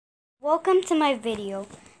welcome to my video.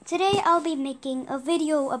 Today I'll be making a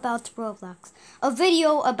video about Roblox. A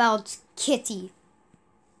video about Kitty.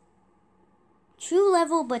 True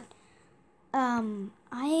level, but I'm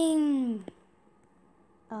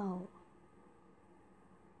oh.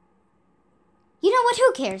 You know what?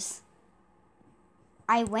 Who cares?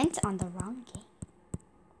 I went on the wrong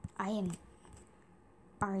game.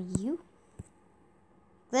 Are you?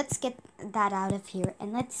 Let's get that out of here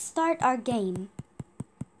and let's start our game.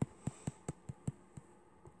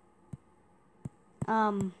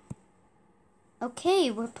 Okay,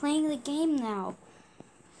 we're playing the game now.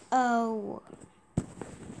 Oh,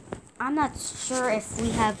 I'm not sure if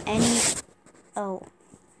we have any. Oh,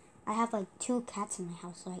 I have like 2 cats in my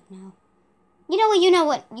house right now. You know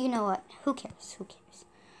what. Who cares?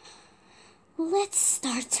 Let's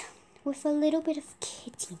start with a little bit of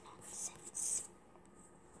kitty nonsense.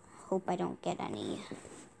 Hope I don't get any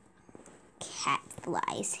cat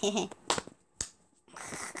flies.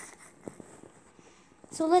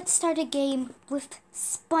 So let's start a game with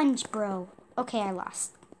Sponge Bro. Okay, I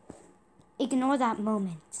lost. Ignore that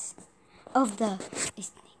moment of the...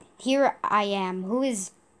 Here I am. Who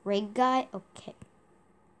is Rig Guy? Okay.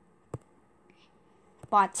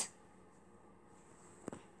 But...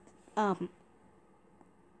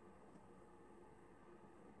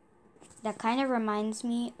 That kind of reminds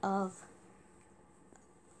me of...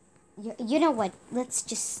 You know what? Let's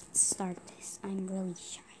just start this. I'm really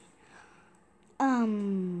shy.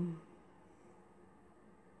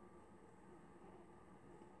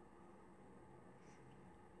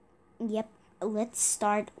 Yep, let's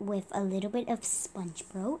start with a little bit of Sponge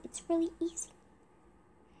Bro. It's really easy.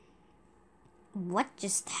 What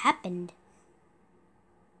just happened?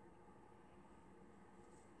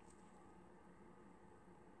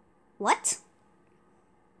 What?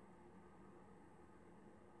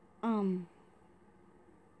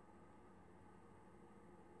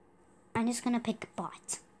 I'm just gonna pick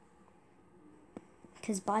bot.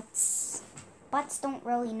 Because bots don't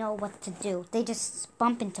really know what to do. They just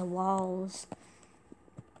bump into walls.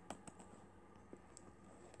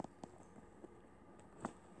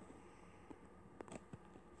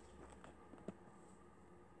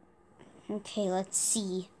 Okay, let's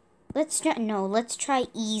see. Let's try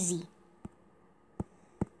easy.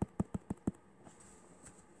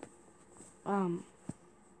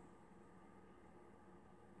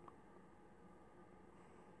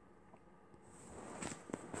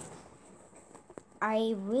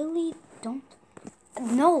 I really don't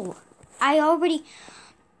know. I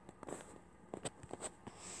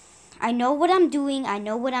know what I'm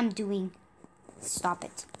doing. Stop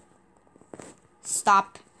it.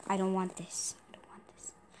 Stop. I don't want this.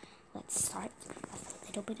 Let's start with a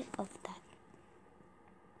little bit of that.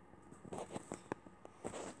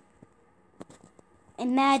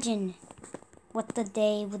 Imagine what the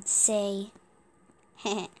day would say.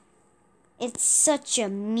 It's such a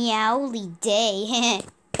meowly day.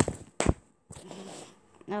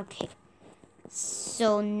 Okay.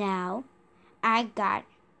 So now I got...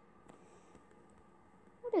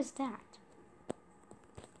 What is that?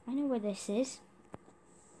 I know where this is.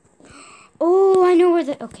 Oh, I know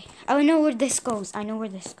where okay. I know where this goes.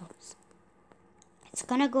 It's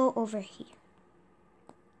gonna go over here.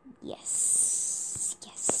 Yes.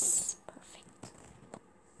 Perfect.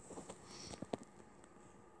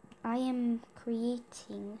 I am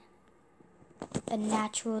creating a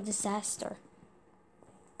natural disaster.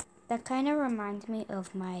 That kind of reminds me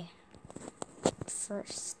of my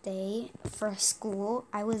first day for school.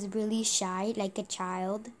 I was really shy, like a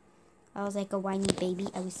child. I was like a whiny baby.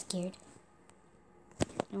 I was scared.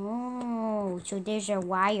 Oh, so there's a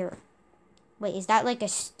wire. Wait, is that like a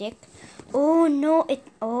stick? Oh no,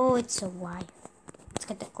 it's a wire. Let's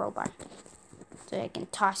get the crowbar so I can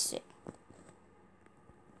toss it.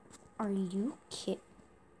 Are you kidding?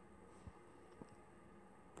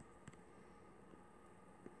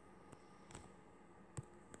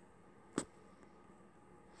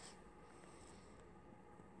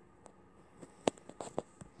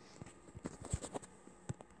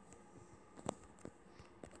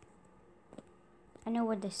 I know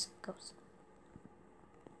where this goes.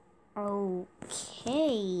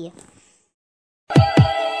 Okay.